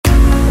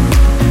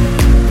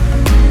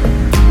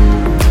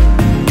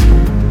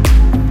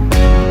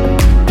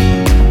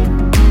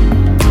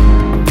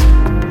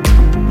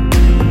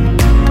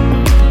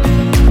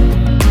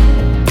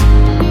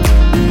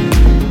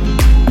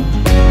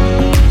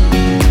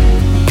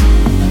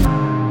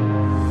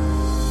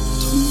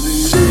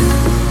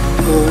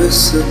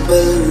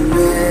पल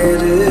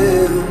मेरे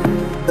हो,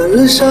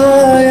 कल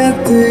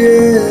शायद ये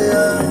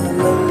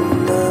आलम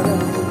न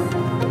रहो।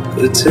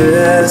 कुछ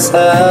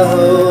ऐसा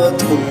हो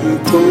तुम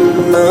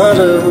ना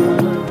रहो,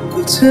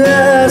 कुछ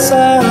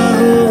ऐसा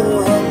हो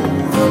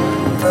हम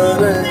न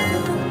रहे।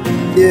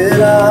 ये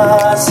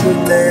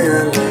रास्ते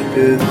अलग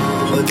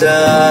हो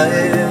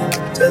जाए,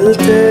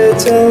 चलते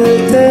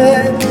चलते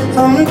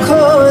हम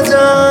खो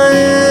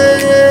जाए।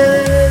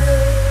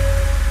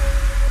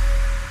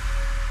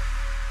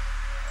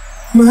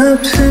 मैं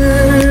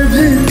फिर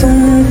भी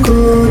तुमको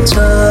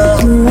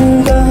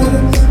चाहूंगा,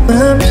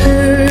 मैं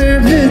फिर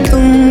भी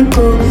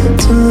तुमको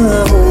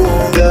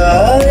चाहूंगा।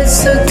 इस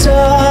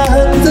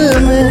चाहत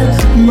में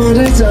मर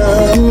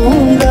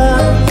जाऊंगा,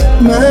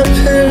 मैं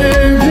फिर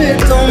भी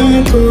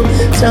तुमको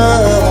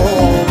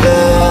चाहूंगा।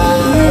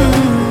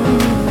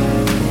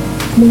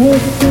 मैं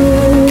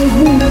फिर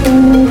भी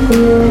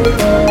तुमको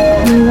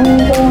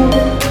चाहूंगा,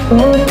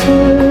 मैं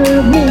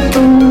फिर भी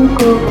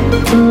तुमको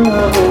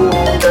चाहूंगा।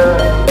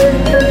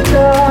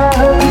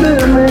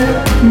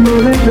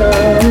 मर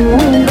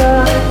जाऊंगा,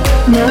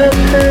 मैं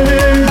फिर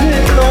भी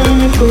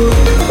तुमको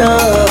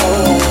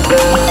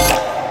चाहूंगा।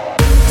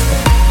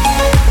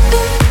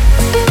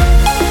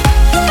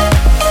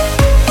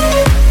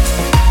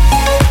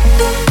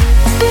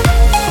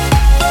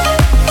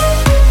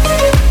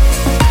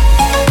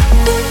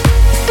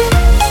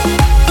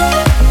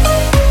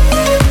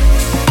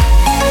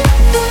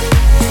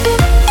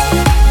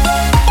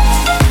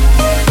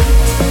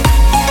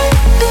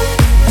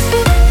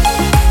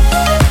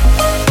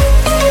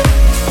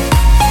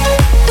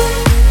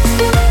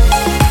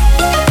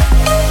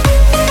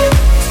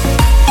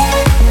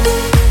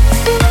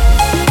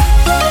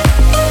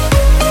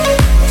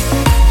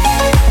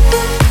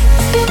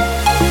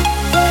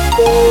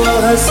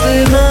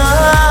 हंसना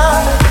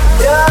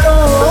या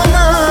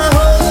रोना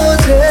हो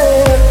मुझे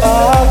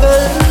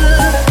पागल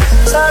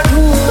सा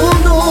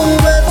ढूंढूं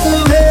मैं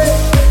तुम्हें,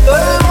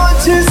 कल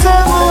मुझसे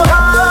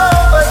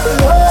मुहाबत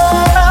हो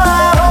ना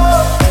हो,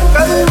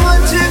 कल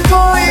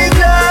मुझको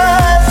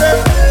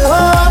इजाजत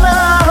हो ना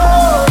हो।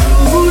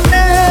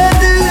 टूटे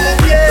दिल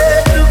के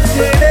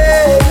टुकड़े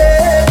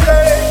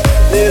लेकर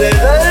तेरे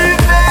दर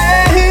पे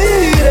ही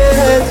रह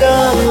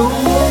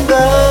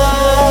जाऊंगा।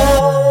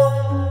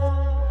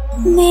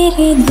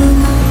 मेरे दिल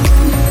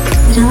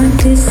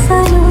रात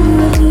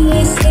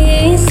सरोने से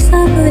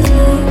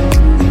संभले,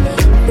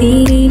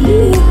 तेरे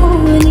लिए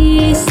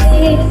होने से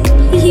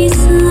ये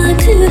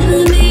साथ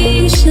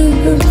हमेशा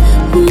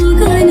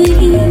होगा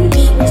नहीं।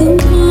 तुम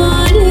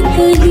और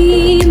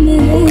कहीं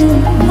मैं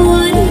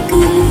और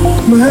कहीं।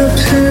 मैं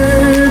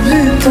फिर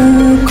भी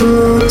तुमको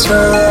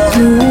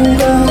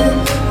चाहूंगा,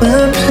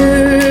 मैं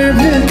फिर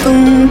भी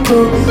तुमको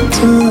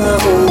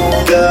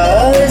चाहूंगा।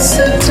 इस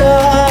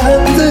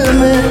चाहत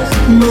में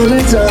मर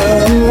जा